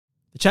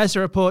The Chaser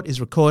Report is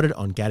recorded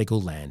on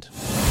Gadigal land.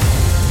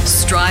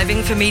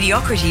 Striving for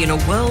mediocrity in a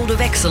world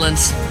of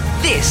excellence.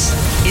 This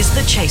is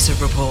the Chaser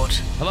Report.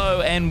 Hello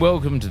and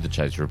welcome to the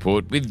Chaser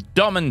Report with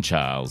Dom and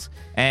Charles.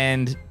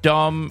 And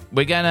Dom,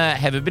 we're going to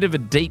have a bit of a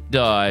deep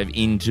dive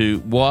into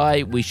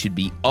why we should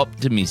be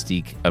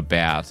optimistic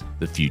about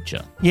the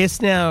future.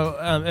 Yes, now,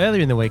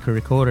 earlier in the week we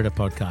recorded a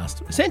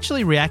podcast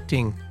essentially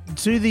reacting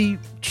to the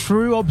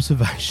true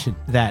observation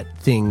that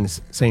things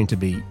seem to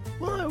be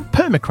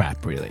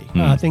permacrap, really.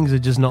 Things are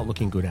just not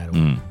looking good at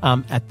all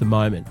at the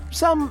moment.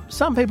 Some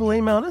people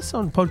emailed us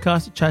on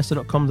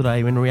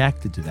podcast@chaser.com.au and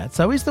reacted to that.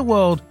 So is the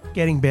world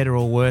getting better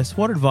or worse?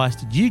 What advice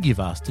did you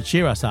give us to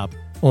cheer us up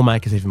or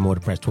make us even more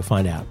depressed? We'll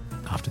find out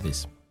after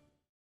this.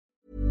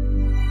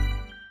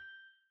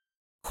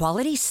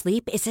 Quality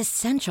sleep is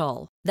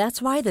essential.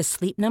 That's why the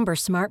Sleep Number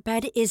Smart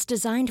Bed is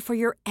designed for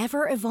your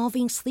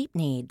ever-evolving sleep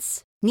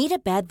needs. Need a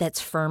bed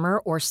that's firmer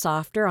or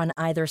softer on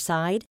either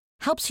side?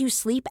 Helps you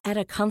sleep at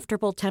a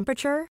comfortable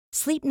temperature?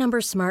 Sleep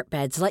Number Smart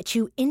Beds let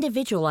you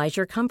individualize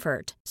your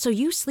comfort so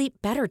you sleep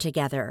better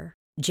together.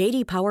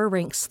 J.D. Power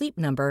ranks Sleep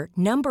Number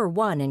number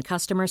 1 in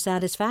customer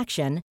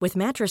satisfaction with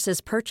mattresses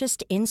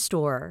purchased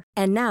in-store.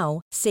 And now,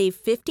 save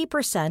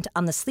 50%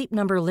 on the Sleep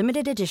Number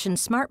Limited Edition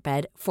Smart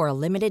Bed for a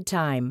limited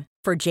time.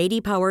 For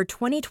J.D. Power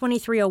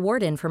 2023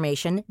 award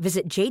information,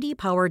 visit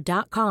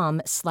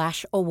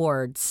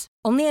jdpower.com/awards.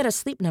 Only at a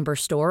Sleep Number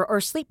store or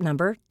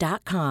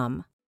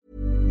sleepnumber.com.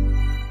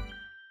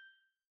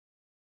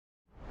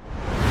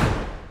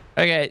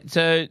 Okay,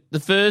 so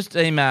the first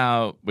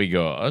email we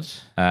got,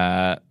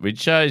 which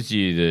shows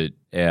you that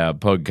our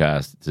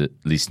podcast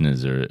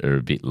listeners are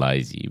a bit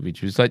lazy,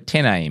 which was like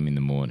 10 a.m. in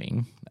the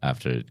morning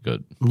after it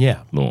got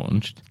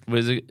launched,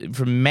 was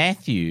from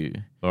Matthew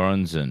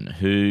Lorenzen,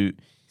 who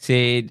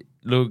said,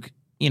 look,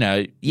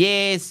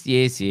 yes,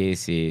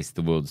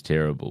 the world's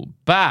terrible,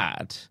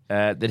 but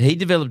that he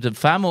developed a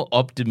far more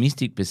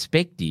optimistic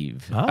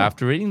perspective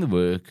after reading the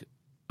work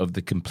of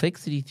the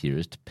complexity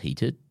theorist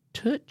Peter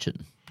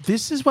Turchin.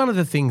 This is one of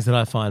the things that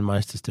I find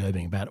most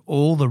disturbing about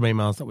all the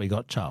emails that we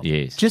got, Charles.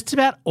 Yes. Just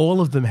about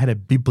all of them had a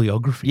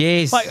bibliography.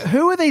 Yes. Like,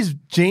 who are these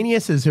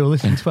geniuses who are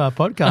listening to our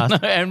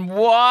podcast? And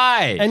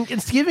why? And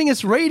it's giving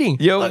us reading.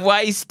 You're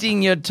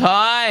wasting your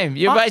time.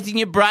 You're wasting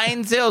your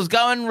brain cells.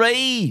 Go and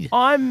read.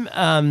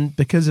 I'm,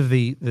 because of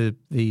the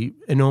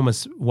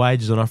enormous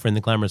wages on offer in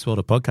the glamorous world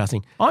of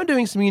podcasting, I'm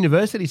doing some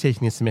university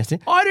teaching this semester.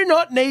 I do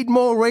not need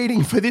more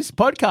reading for this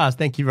podcast.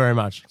 Thank you very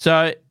much.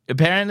 So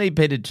apparently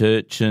Peter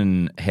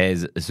Turchin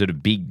has a sort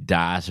of big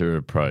data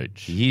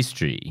approach to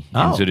history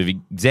and sort of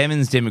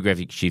examines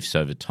demographic shifts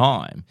over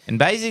time. And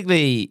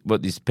basically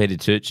what this Peter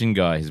Turchin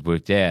guy has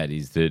worked out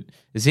is that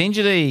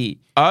essentially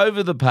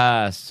over the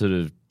past sort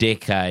of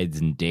decades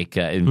and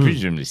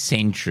presumably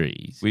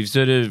centuries, we've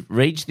sort of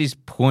reached this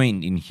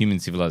point in human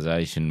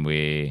civilization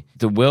where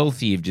the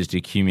wealthy have just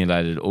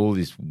accumulated all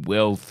this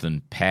wealth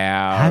and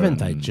power. Haven't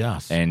they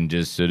just? And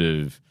just sort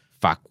of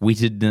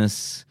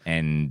fuck-wittedness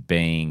and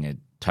being a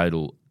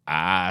total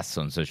arse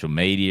on social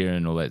media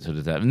and all that sort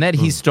of stuff. And that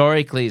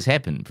historically has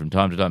happened from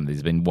time to time.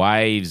 There's been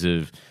waves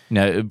of,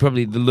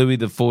 probably the Louis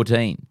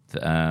XIV.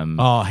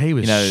 He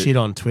was shit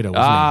on Twitter,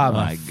 wasn't he? Oh,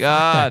 my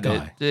God.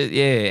 That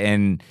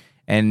guy.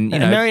 And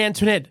Marie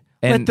Antoinette,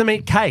 let them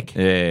eat cake.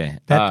 Yeah.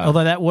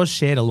 Although that was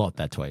shared a lot,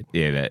 that tweet.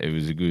 Yeah, it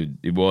was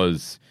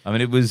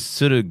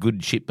sort of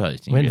good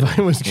shitposting. It went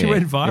viral. It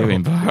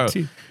went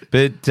viral.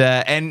 But,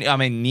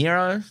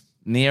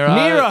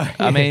 Nero.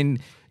 I mean,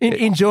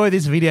 enjoy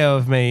this video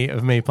of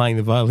me playing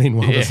the violin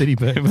while the city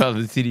burns. While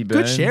the city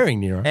burns. Good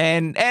sharing, Nero.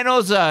 And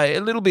also a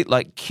little bit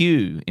like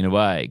Q in a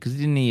way, because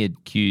didn't he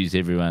accuse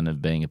everyone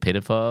of being a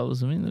pedophile or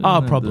something?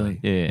 Oh, probably.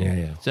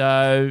 Yeah.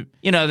 So,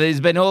 there's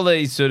been all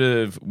these sort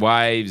of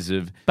waves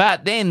of,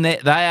 but then they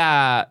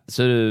are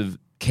sort of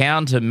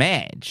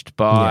countermatched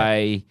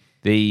by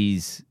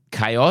these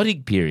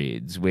chaotic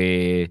periods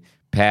where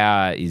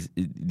power is,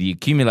 the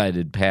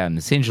accumulated power and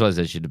the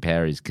centralisation of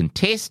power is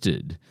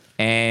contested,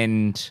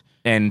 and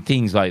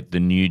things like the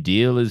New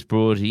Deal is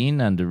brought in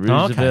under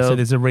Roosevelt. Okay, so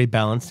there's a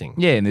rebalancing.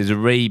 Yeah, and there's a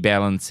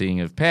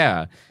rebalancing of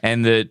power,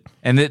 and that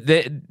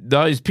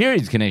those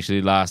periods can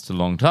actually last a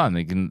long time.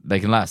 They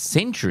can last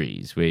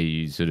centuries, where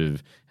you sort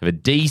of have a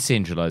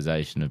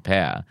decentralisation of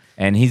power.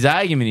 And his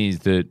argument is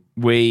that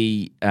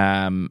we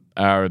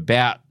are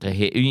about to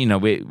head.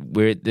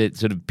 We're at that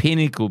sort of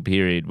pinnacle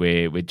period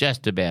where we're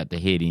just about to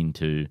head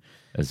into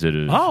a sort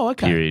of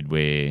period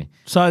where...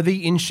 So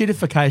the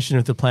enshitification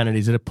of the planet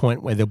is at a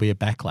point where there'll be a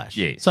backlash.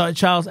 Yes. So,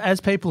 Charles,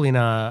 as people in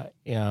our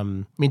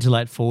mid to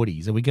late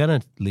 40s, are we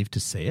going to live to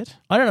see it?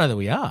 I don't know that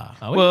we are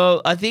we?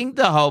 Well, I think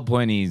the whole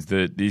point is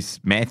that this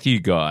Matthew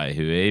guy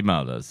who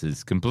emailed us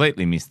has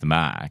completely missed the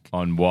mark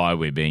on why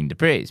we're being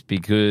depressed,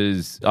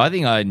 because I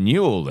think I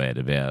knew all that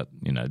about,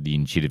 the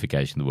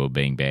enshitification of the world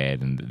being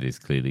bad and that there's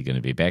clearly going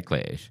to be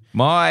backlash.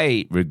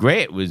 My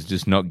regret was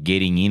just not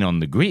getting in on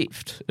the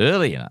grift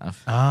early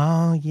enough.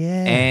 Oh,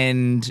 yeah.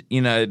 And,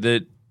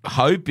 that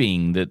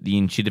hoping that the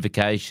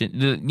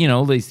enshitification,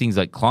 all these things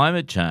like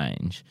climate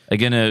change are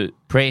going to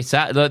press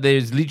up. Like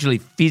there's literally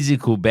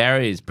physical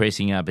barriers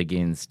pressing up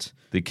against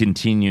the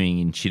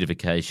continuing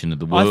enshitification of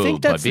the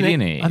world by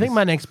billionaires. I think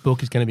my next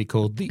book is going to be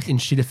called The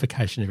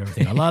Enshitification of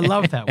Everything. I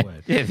love that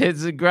word. Yeah,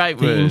 that's a great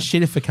The word.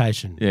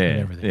 enshitification of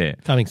everything. Yeah.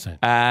 Coming soon.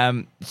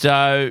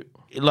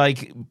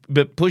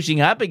 But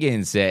pushing up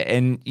against that,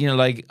 and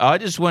I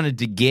just wanted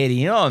to get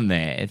in on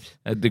that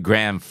at the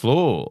ground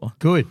floor.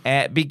 Good.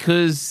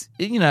 Because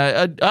I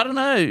don't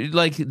know,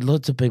 like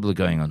lots of people are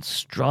going on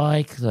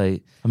strike.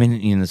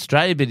 In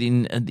Australia, but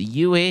in the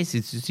US,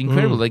 it's just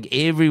incredible. Like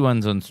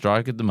everyone's on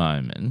strike at the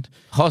moment.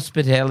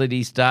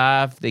 Hospitality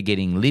staff, they're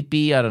getting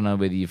lippy. I don't know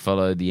whether you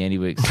follow the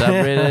Anti-Work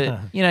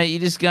subreddit. You're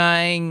just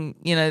going.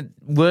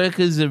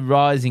 Workers are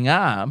rising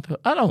up.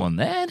 I don't want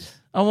that.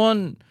 I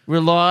want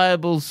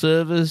reliable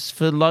service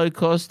for low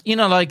cost.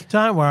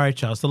 Don't worry,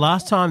 Charles. The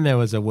last time there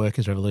was a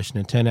workers' revolution,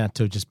 it turned out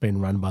to have just been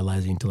run by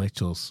lazy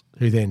intellectuals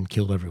who then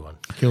killed everyone,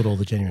 killed all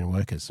the genuine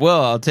workers.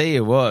 Well, I'll tell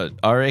you what.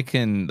 I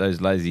reckon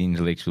those lazy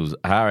intellectuals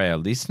are our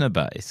listener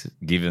base,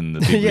 given the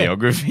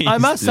bibliography. I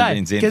must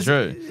say, because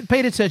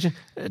Peter Turchin,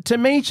 to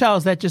me,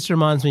 Charles, that just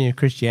reminds me of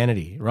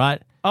Christianity,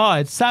 right? Oh,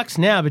 it sucks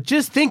now, but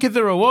just think of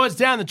the rewards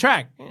down the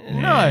track.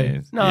 No.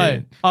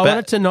 I want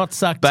it to not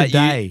suck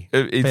today,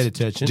 Peter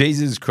Turchin.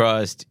 Jesus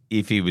Christ,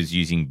 if he was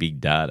using big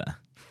data.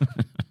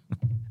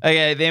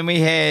 Okay, then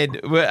we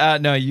had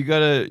you've got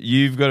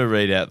to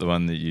read out the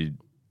one that you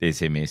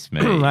SMS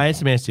me. I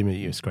SMS'd him at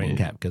your screen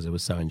cap because it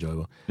was so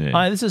enjoyable. Yeah.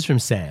 Hi, this is from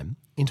Sam.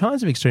 In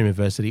times of extreme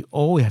adversity,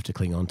 all we have to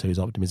cling on to is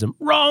optimism.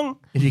 Wrong!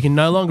 If you can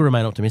no longer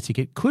remain optimistic,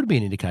 it could be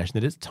an indication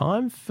that it's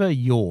time for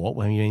he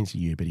means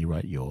you, but he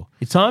wrote your.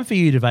 It's time for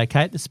you to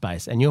vacate the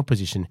space and your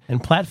position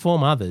and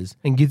platform others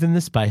and give them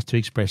the space to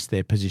express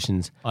their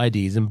positions,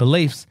 ideas and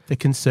beliefs that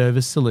can serve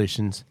as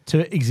solutions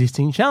to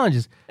existing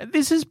challenges.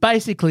 This is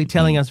basically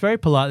telling us very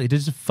politely to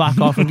just fuck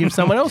off and give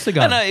someone else a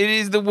go. No, it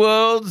is the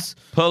world's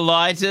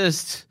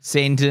politest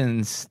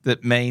sentence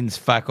that means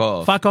fuck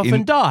off. Fuck off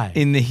and die.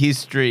 In the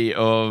history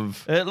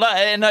of...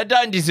 and I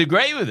don't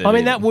disagree with it. I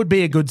mean, that would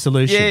be a good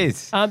solution.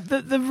 Yes.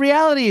 The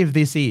reality of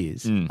this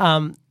is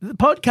the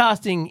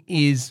podcasting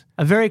is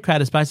a very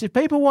crowded space. If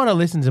people want to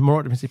listen to more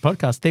optimistic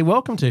podcasts, they're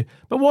welcome to.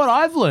 But what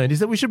I've learned is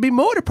that we should be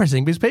more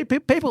depressing because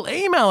people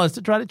email us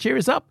to try to cheer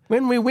us up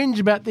when we whinge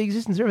about the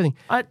existence of everything.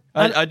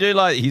 I do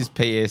like his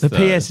PS, The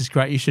PS is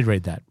great. You should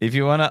read that. If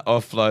you want to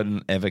offload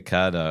an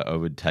avocado, I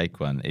would take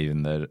one,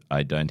 even though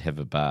I don't have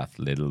a bath,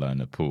 let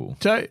alone a pool.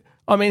 So...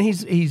 I mean,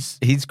 he's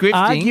grifting.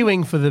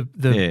 Arguing for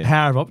the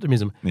power of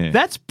optimism. Yeah.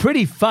 That's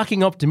pretty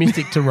fucking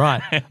optimistic to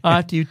write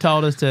after you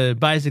told us to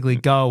basically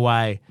go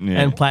away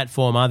and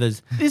platform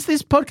others. This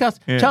podcast,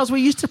 Charles,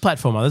 we used to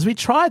platform others. We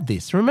tried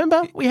this.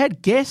 Remember? We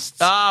had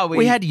guests.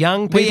 We had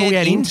young people. We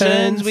had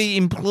interns. We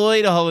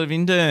employed a whole lot of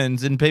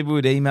interns, and people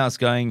would email us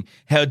going,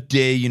 "How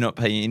dare you not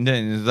pay your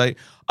interns?" It's like,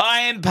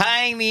 I am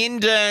paying the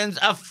interns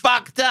a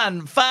fuck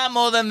ton, far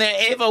more than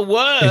they're ever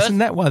worth. Isn't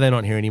that why they're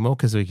not here anymore?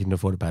 Because we couldn't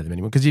afford to pay them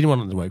anymore? Because you didn't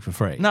want them to work for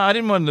free? No, I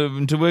didn't want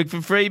them to work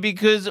for free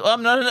because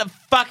I'm not a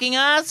fucking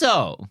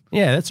arsehole.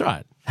 Yeah, that's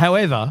right.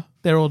 However...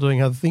 they're all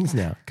doing other things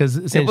now because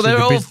essentially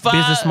the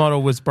business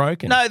model was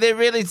broken. No, they're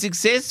really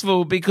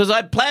successful because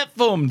I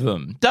platformed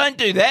them. Don't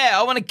do that.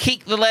 I want to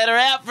kick the ladder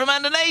out from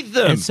underneath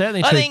them. It's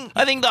certainly true.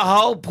 I think the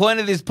whole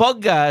point of this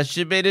podcast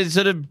should be to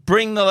sort of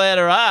bring the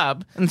ladder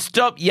up and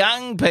stop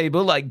young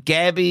people like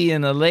Gabby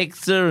and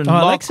Alexa and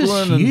Lachlan.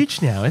 Alexa's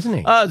huge now, isn't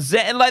he?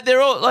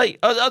 They're all like.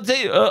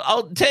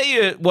 I'll tell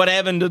you what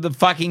happened to the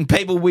fucking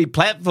people we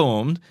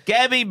platformed.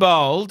 Gabby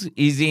Bold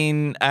is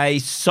in a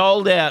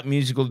sold out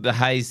musical at the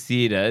Hayes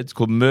Theatre. It's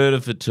called Murder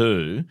for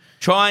Two.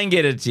 Try and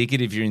get a ticket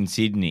if you're in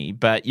Sydney,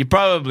 but you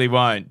probably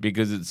won't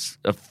because it's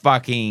a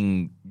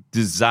fucking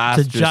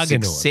disastrous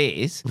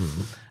success.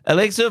 Mm-hmm.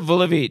 Alexa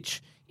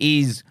Vulovic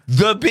is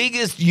the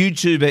biggest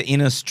YouTuber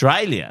in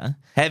Australia,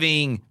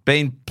 having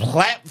been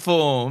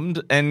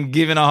platformed and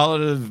given a whole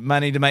lot of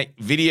money to make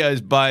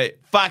videos by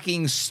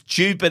fucking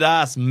stupid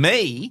ass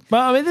me.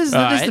 Well, I mean, this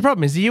is the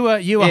problem. Is you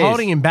were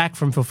holding him back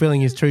from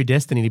fulfilling his true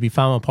destiny to be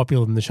far more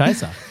popular than the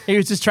Chaser. He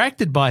was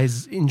distracted by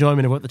his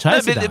enjoyment of what the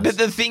Chaser does. But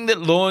the thing that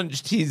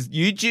launched his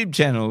YouTube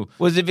channel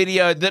was a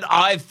video that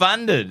I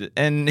funded,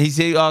 and he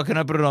said, "Oh, can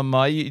I put it on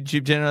my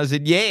YouTube channel?" I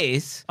said,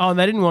 "Yes." Oh, and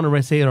they didn't want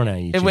to see it on our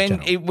YouTube channel.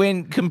 It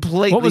went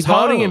completely. What was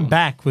holding him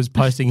back was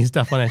posting his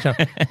stuff on our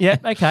channel. Yeah,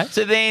 okay.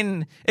 So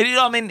then,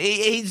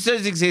 he's so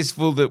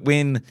successful that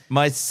when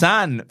my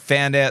son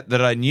found out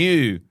that I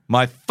knew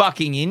my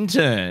fucking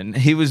intern,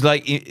 he was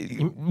like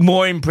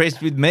more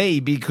impressed with me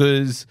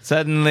because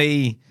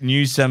suddenly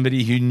knew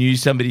somebody who knew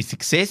somebody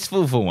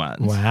successful for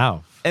once.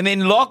 Wow. And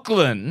then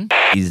Lachlan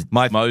is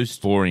my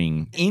most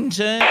boring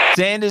intern.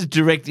 Xander's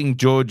directing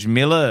George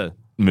Miller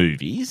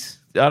movies.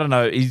 I don't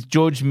know, he's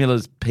George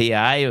Miller's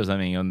PA or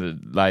something on the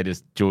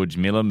latest George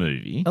Miller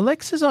movie.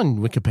 Alexa's on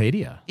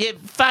Wikipedia. Yeah,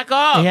 fuck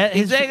off.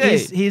 Exactly.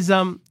 His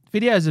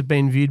videos have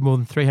been viewed more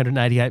than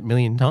 388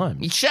 million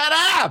times. Shut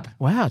up!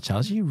 Wow,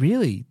 Charles, you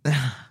really...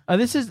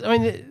 this is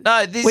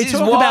we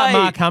talk about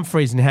Mark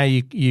Humphreys and how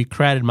you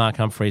created Mark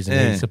Humphreys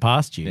and he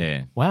surpassed you.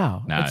 Yeah.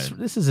 Wow. No.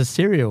 This is a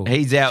serial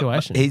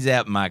situation. He's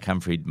out Mark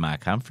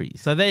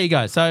Humphreys. So there you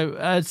go.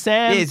 So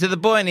Sam... Yeah, so the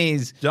point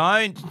is,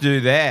 don't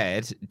do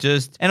that.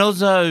 And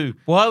also,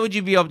 why would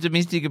you be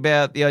optimistic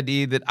about the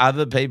idea that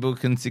other people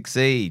can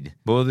succeed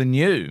more than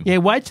you? Yeah,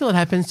 wait till it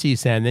happens to you,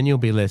 Sam, then you'll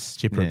be less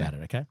chipper about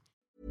it, okay?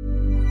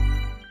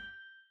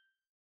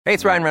 Hey,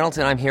 it's Ryan Reynolds,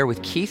 and I'm here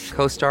with Keith,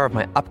 co-star of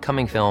my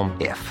upcoming film,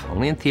 If,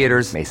 only in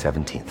theaters May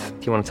 17th.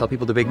 Do you want to tell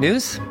people the big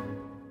news?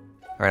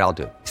 All right, I'll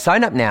do it.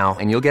 Sign up now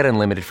and you'll get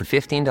unlimited for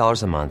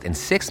 $15 a month and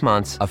 6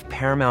 months of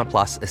Paramount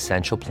Plus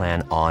Essential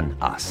Plan on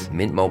us.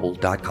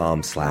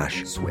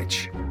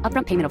 MintMobile.com/switch.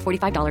 Upfront payment of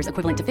 $45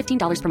 equivalent to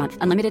 $15 per month.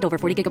 Unlimited over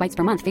 40 gigabytes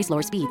per month. Face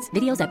lower speeds.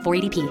 Videos at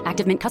 480p.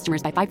 Active Mint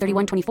customers by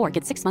 531.24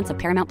 get 6 months of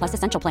Paramount Plus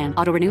Essential Plan.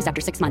 Auto renews after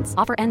 6 months.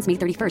 Offer ends May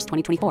 31st,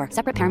 2024.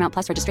 Separate Paramount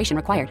Plus registration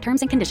required. Terms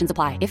and conditions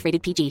apply if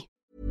rated PG.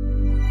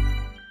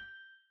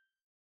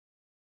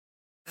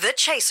 The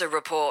Chaser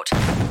Report.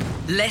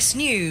 Less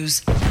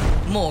news,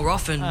 more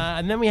often.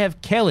 And then we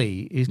have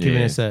Kelly, who's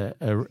giving us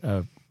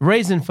a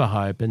reason for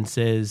hope and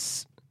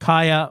says,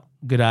 Kaya,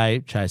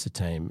 g'day, Chaser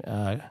team.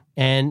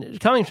 And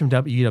coming from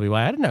UWA,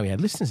 I didn't know we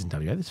had listeners in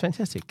WA. That's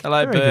fantastic.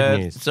 Hello, Very good Perth.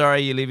 news.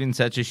 Sorry you live in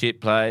such a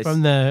shit place.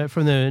 From the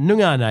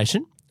Noongar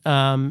Nation.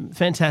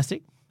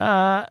 Fantastic.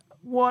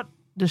 What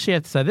does she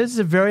have to say? This is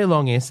a very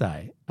long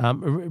essay.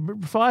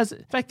 In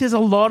fact, there's a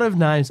lot of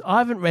names. I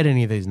haven't read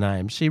any of these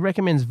names. She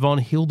recommends von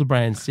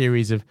Hildebrand's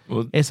series of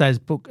essays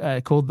book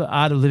called The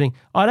Art of Living.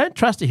 I don't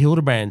trust a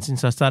Hildebrand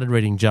since I started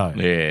reading Joe.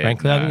 Yeah,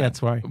 frankly, I think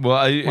that's worrying.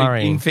 Well,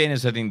 in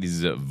fairness, I think this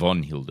is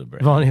von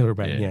Hildebrand. Von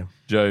Hildebrand, yeah.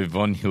 Joe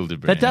von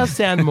Hildebrand. That does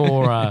sound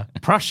more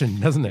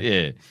Prussian, doesn't it?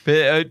 Yeah.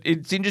 But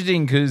it's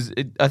interesting because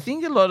I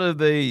think a lot of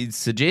these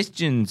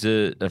suggestions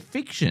are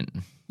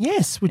fiction.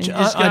 Yes, which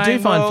I do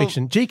find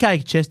fiction.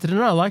 G.K.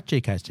 Chesterton, I like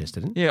G.K.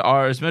 Chesterton. Yeah,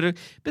 Iris Murdoch.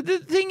 But the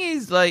thing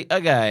is, like,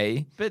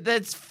 okay, but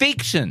that's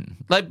fiction.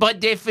 Like, by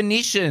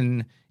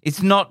definition,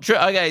 it's not true.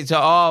 Okay, so,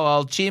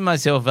 I'll cheer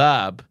myself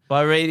up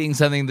by reading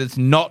something that's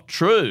not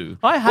true.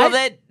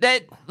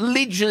 That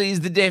literally is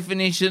the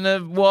definition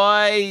of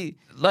why...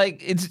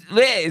 Like, it's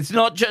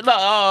not true. Like,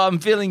 I'm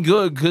feeling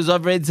good because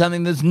I've read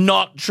something that's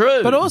not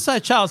true. But also,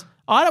 Charles,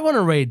 I don't want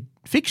to read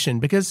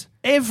fiction because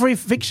every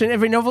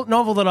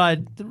novel that I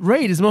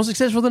read is more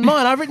successful than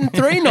mine. I've written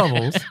 3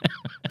 novels.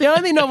 The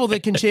only novel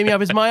that can cheer me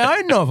up is my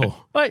own novel.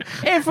 Like,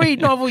 every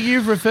novel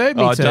you've referred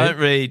me to. Don't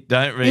read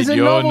is a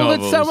your novel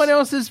novels. that someone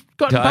else has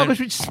gotten published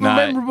which is more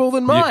memorable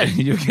than mine.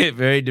 You'll get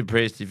very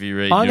depressed if you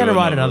read I'm going to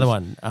write another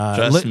one.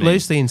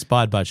 Loosely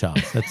inspired by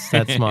Charles.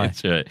 That's my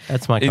that's right.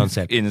 That's my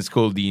concept. And it's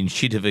called the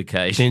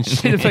Enshitification.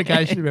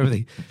 Enshitification of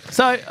everything.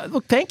 So,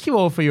 look, thank you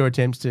all for your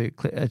attempts to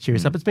cheer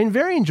us up. It's been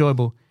very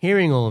enjoyable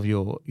hearing all of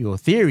your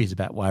theories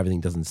about why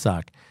everything doesn't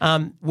suck.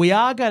 We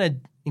are going to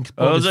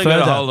I also got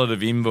a whole lot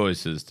of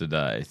invoices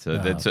today, so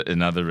that's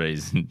another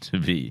reason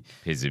to be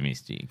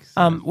pessimistic.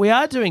 So. We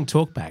are doing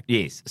talkback.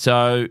 Yes.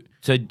 So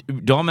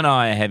Dom and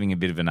I are having a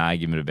bit of an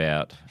argument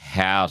about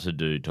how to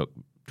do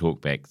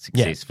talkback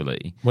successfully.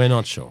 Yeah, we're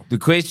not sure. The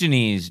question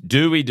is,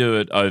 do we do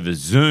it over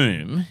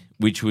Zoom,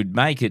 which would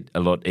make it a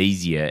lot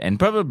easier and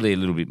probably a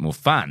little bit more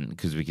fun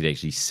because we could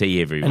actually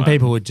see everyone. And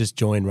people would just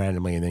join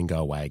randomly and then go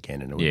away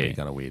again, and it would be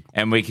kind of weird.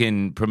 And we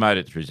can promote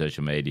it through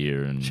social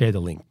media and share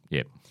the link.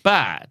 Yep.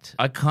 But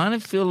I kind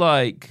of feel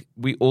like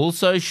we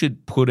also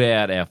should put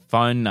out our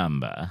phone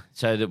number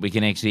so that we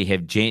can actually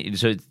have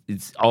so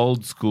it's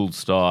old school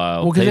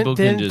style. Well, because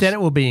then it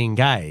will be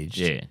engaged.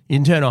 Yeah. You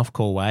can turn off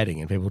call waiting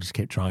and people just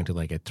keep trying till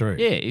they get through.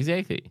 Yeah,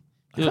 exactly.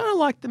 I kind of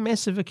like the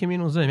mess of a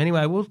communal Zoom.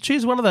 Anyway, we'll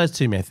choose one of those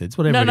 2 methods,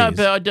 whatever it is. No,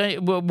 but I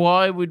don't. Well,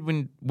 why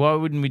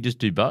wouldn't we just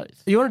do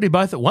both? You want to do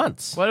both at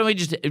once? Why don't we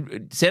just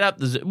set up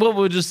the Zoom? Well,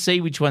 we'll just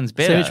see which one's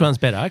better. See which one's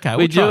better. Okay,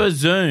 we do a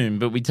Zoom,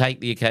 but we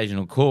take the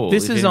occasional call.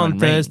 This is on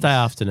Thursday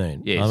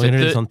afternoon. Yeah, I'm going to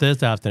do this on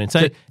Thursday afternoon.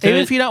 So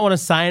even if you don't want to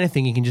say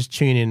anything, you can just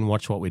tune in and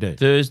watch what we do.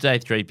 Thursday,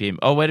 3 p.m.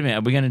 Oh, wait a minute.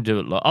 Are we going to do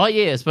it live? Oh,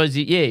 yeah. I suppose.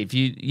 If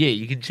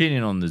you can tune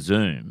in on the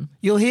Zoom.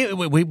 You'll hear.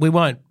 We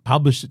won't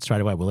publish it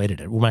straight away. We'll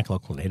edit it. We'll make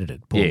Lachlan edit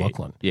it. Paul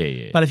Lachlan.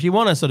 Yeah. But if you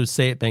want to sort of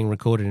see it being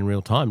recorded in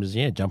real time, just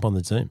jump on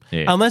the Zoom.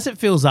 Yeah. Unless it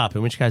fills up,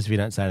 in which case if you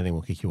don't say anything,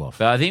 we'll kick you off.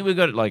 But I think we've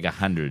got like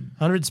 100.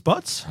 100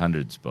 spots?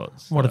 100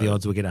 spots. What are the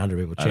odds we get 100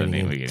 people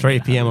tuning in? 3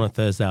 p.m. on a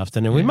Thursday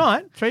afternoon. Yeah. We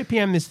might. 3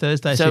 p.m. this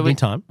Thursday, Sydney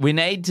time. We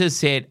need to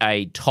set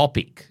a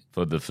topic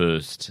for the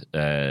first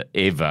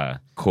ever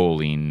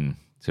call-in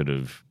sort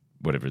of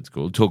whatever it's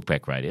called,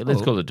 talkback radio.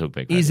 Let's call it talkback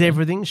radio. Is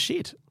everything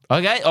shit?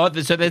 Okay. Oh,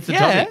 so that's the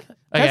topic. Okay.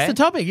 That's the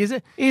topic.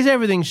 Is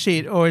everything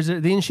shit, or is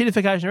it the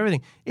enshitification of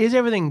everything? Is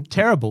everything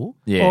terrible,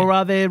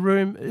 or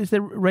is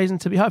there reason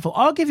to be hopeful?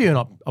 I'll give you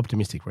an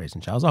optimistic reason,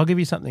 Charles. I'll give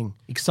you something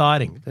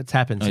exciting that's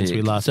happened since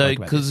we last spoke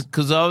about this.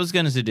 Because I was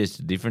going to suggest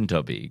a different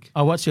topic.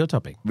 Oh, what's your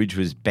topic? Which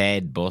was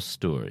bad boss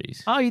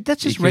stories. Oh,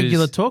 that's just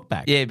regular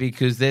talkback. Yeah,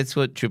 because that's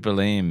what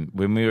Triple M,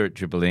 when we were at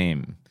Triple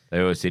M,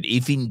 they always said,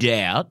 if in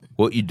doubt,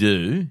 what you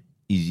do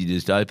is you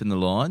just open the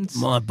lines.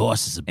 My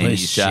boss is a and you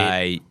piece of shit.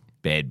 say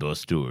bad boss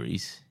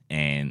stories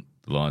and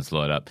the lines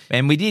light up.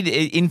 And we did,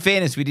 in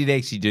fairness, we did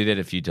actually do that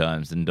a few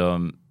times. And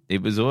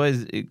it was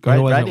always great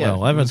radio.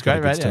 Well, everyone's got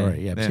a great good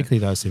radio. story, particularly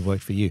those who've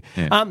worked for you.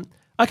 Yeah.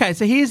 Okay,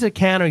 so here's a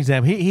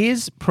counterexample.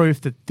 Here's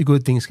proof that the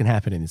good things can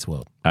happen in this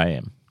world. I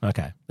am.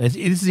 Okay, this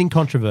is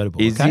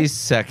incontrovertible. Is okay? this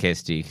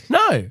sarcastic?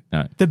 No.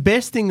 No. The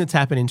best thing that's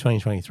happened in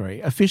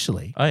 2023,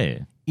 officially, Oh, yeah.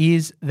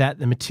 is that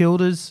the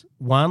Matildas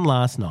won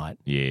last night.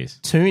 Yes.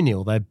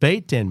 2-0. They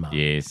beat Denmark.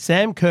 Yes.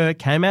 Sam Kerr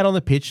came out on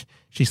the pitch.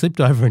 She slipped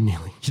over and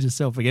nearly hit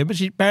herself again, but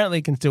she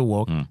apparently can still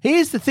walk.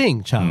 Here's the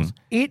thing, Charles.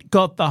 It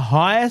got the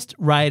highest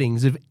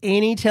ratings of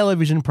any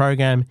television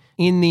program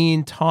in the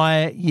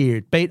entire year.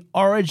 It beat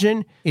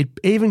Origin. It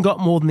even got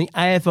more than the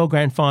AFL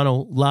Grand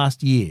Final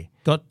last year.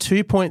 Got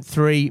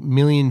 2.3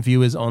 million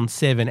viewers on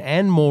 7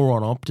 and more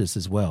on Optus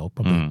as well.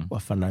 Probably, I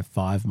don't know,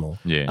 5 more.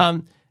 Yeah.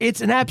 It's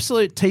an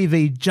absolute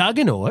TV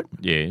juggernaut.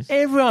 Yes.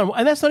 Everyone,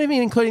 and that's not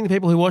even including the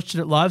people who watched it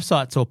at live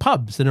sites or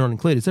pubs that are not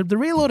included. So the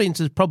real audience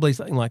is probably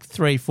something like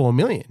 3-4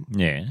 million.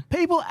 Yeah.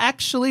 People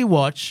actually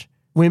watch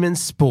women's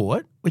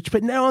sport,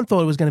 but no one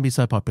thought it was going to be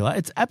so popular.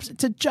 It's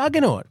a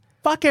juggernaut.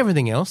 Fuck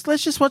everything else.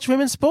 Let's just watch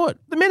women's sport.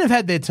 The men have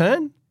had their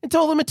turn. It's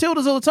all the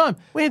Matildas all the time.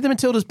 We need the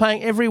Matildas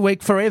playing every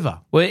week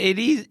forever. Well, it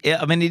is.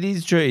 I mean, it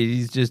is true.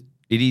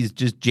 It is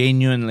just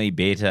genuinely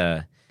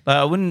better. Like,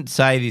 I wouldn't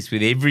say this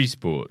with every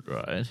sport,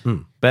 right?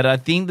 But I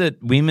think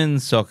that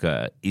women's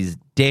soccer is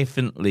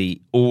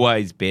definitely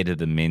always better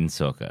than men's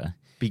soccer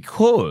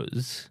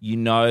because you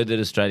know that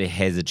Australia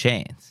has a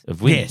chance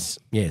of winning.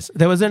 Yes.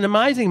 There was an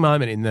amazing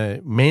moment in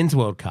the Men's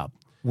World Cup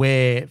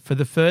where for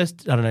the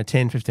first,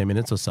 10, 15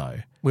 minutes or so,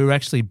 we were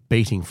actually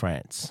beating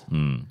France.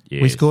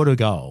 Yes. We scored a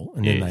goal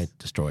and then Yes. they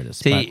destroyed us.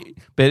 See,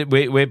 but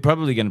we're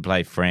probably going to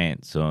play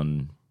France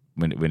on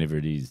whenever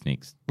it is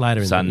next Later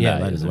in the- Sunday.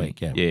 later in the isn't it?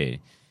 week, yeah. Yeah.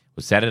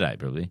 Or Saturday,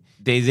 probably.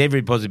 There's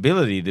every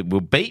possibility that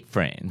we'll beat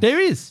France. There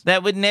is.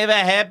 That would never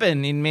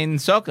happen in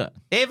men's soccer,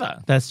 ever.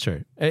 That's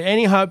true.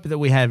 Any hope that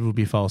we had would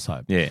be false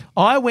hope. Yeah.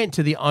 I went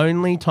to the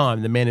only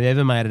time the men have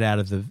ever made it out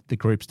of the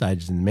group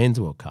stages in the Men's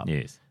World Cup.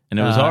 Yes. And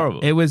it was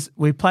horrible.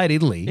 We played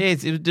Italy.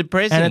 Yes, it was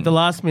depressing. And at the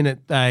last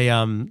minute, they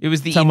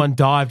someone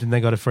dived and they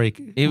got a free.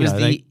 They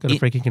got a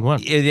free kick and won.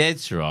 Yeah,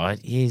 that's right.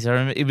 Yes, I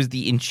remember. It was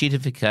the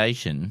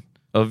enshitification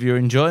of your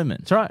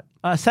enjoyment. That's right.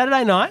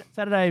 Saturday night,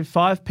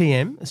 5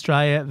 p.m.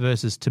 Australia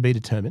versus to be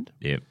determined.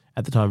 Yep.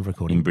 At the time of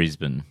recording. In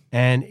Brisbane.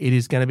 And it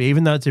is going to be,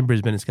 even though it's in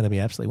Brisbane, it's going to be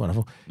absolutely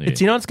wonderful. Yeah.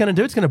 You know what it's going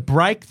to do? It's going to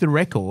break the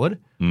record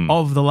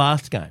of the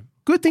last game.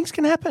 Good things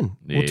can happen.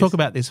 Yes. We'll talk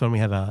about this when we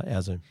have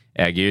our Zoom.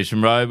 Our Gears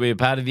from Road, we're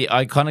part of the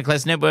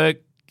Iconoclast Network.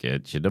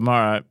 Catch you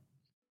tomorrow.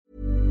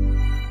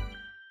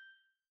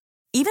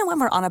 Even when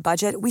we're on a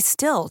budget, we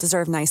still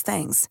deserve nice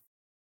things.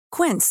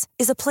 Quince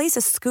is a place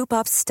to scoop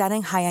up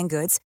stunning high-end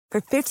goods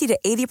for 50 to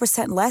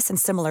 80% less than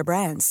similar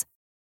brands.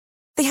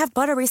 They have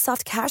buttery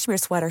soft cashmere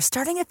sweaters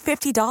starting at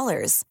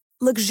 $50,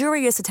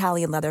 luxurious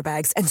Italian leather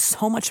bags, and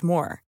so much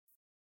more.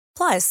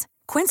 Plus,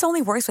 Quince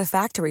only works with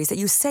factories that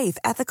use safe,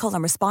 ethical,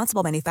 and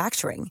responsible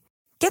manufacturing.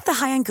 Get the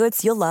high-end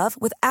goods you'll love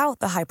without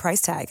the high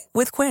price tag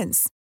with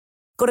Quince.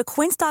 Go to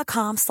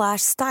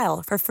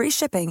quince.com/style for free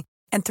shipping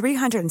and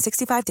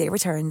 365-day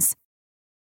returns.